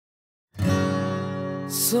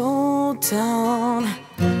So down,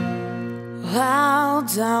 lie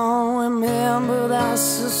down. Remember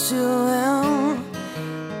that's just you and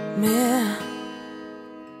me.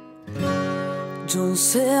 Don't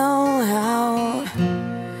sell out,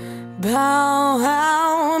 bow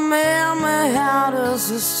out. Remember how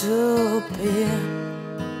this used to be.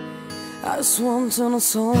 I just want to know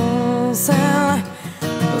something,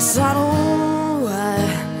 'cause I don't why.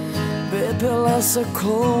 Baby, let's get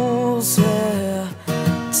closer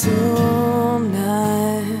tonight.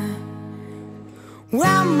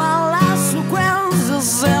 When my last regrets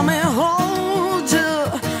just let me hold you.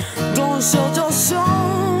 Don't show your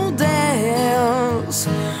shoulders.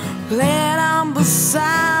 Lay down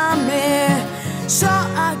beside me, so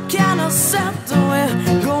I can accept it.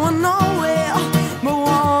 Going nowhere, but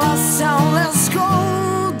one last time, let's go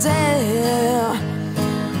there.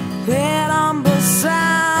 Lay down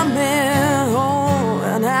beside me,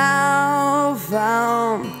 oh, and I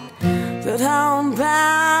found that I'm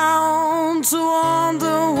bound to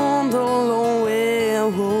wander on the lonely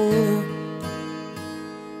road,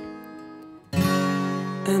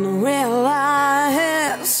 and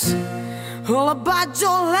realize all about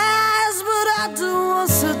your lies, but I do want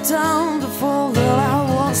to sit down to fall that I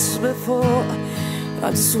was before. I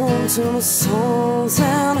just want to know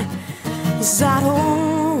something. Is that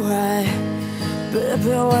alright?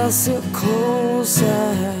 Baby, let's get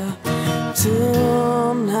closer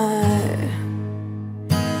tonight.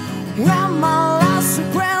 When my last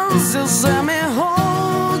regrets just let me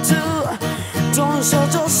hold you. Don't show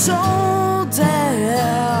your shoulders.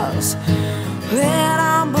 Lay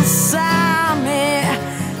down beside me,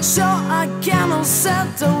 so I can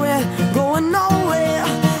accept that we're going nowhere.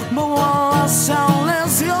 But one last time,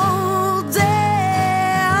 let's go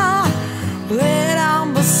there. Lay down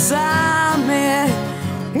beside me.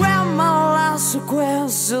 When my last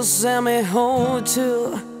regrets just let me hold you.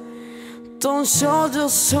 Don't show your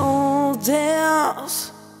shoulders.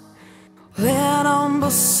 Lay down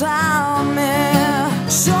beside me,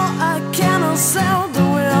 so I can accept that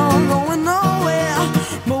we're going nowhere.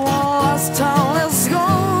 But one last time,